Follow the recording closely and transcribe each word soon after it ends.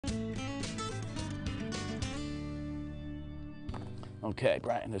Okay,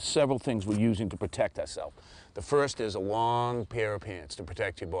 Brian, there's several things we're using to protect ourselves. The first is a long pair of pants to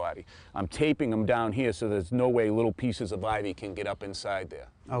protect your body. I'm taping them down here so there's no way little pieces of ivy can get up inside there.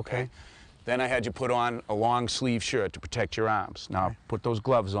 Okay. Then I had you put on a long sleeve shirt to protect your arms. Now, Okay. put those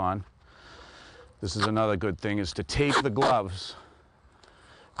gloves on. This is another good thing, is to tape the gloves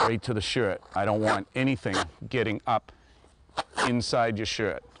right to the shirt. I don't want anything getting up inside your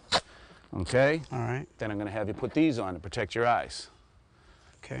shirt. Okay? All right. Then I'm going to have you put these on to protect your eyes.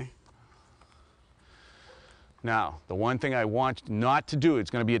 Okay. Now, the one thing I want not to do,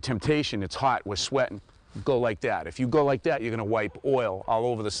 it's going to be a temptation, it's hot, we're sweating, go like that. If you go like that, you're going to wipe oil all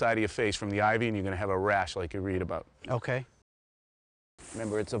over the side of your face from the ivy and you're going to have a rash like you read about. Okay.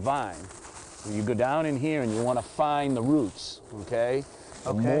 Remember, it's a vine. You go down in here and you want to find the roots, okay?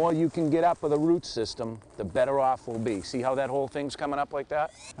 The more you can get up with the root system, the better off we'll be. See how that whole thing's coming up like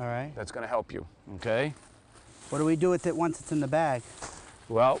that? All right. That's going to help you, okay? What do we do with it once it's in the bag?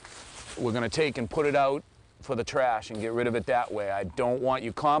 Well, we're going to take and put it out for the trash and get rid of it that way. I don't want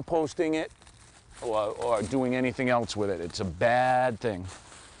you composting it or doing anything else with it. It's a bad thing.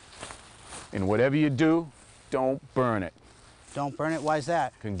 And whatever you do, don't burn it. Don't burn it? Why is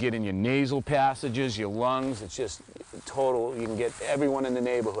that? It can get in your nasal passages, your lungs. It's just total. You can get everyone in the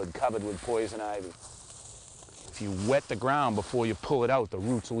neighborhood covered with poison ivy. If you wet the ground before you pull it out, the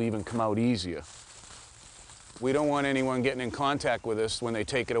roots will even come out easier. We don't want anyone getting in contact with us when they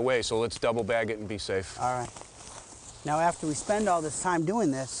take it away, so let's double bag it and be safe. All right. Now, after we spend all this time doing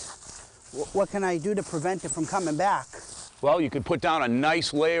this, what can I do to prevent it from coming back? Well, you could put down a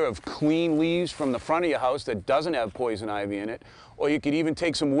nice layer of clean leaves from the front of your house that doesn't have poison ivy in it, or you could even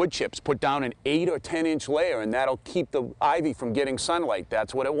take some wood chips, put down an 8 or 10 inch layer, and that'll keep the ivy from getting sunlight.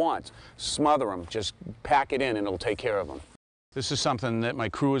 That's what it wants. Smother them, just pack it in and it'll take care of them. This is something that my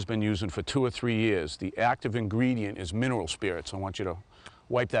crew has been using for 2 or 3 years. The active ingredient is mineral spirits. I want you to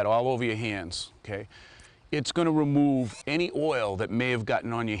wipe that all over your hands, okay? It's going to remove any oil that may have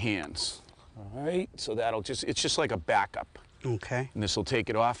gotten on your hands. All right, so it's just like a backup. Okay. And this will take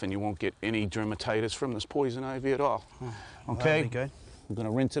it off and you won't get any dermatitis from this poison ivy at all. Oh, okay? that'll be good. I'm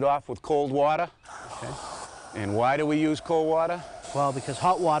gonna rinse it off with cold water. Okay. And why do we use cold water? Well, because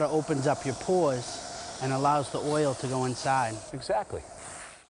hot water opens up your pores and allows the oil to go inside. Exactly.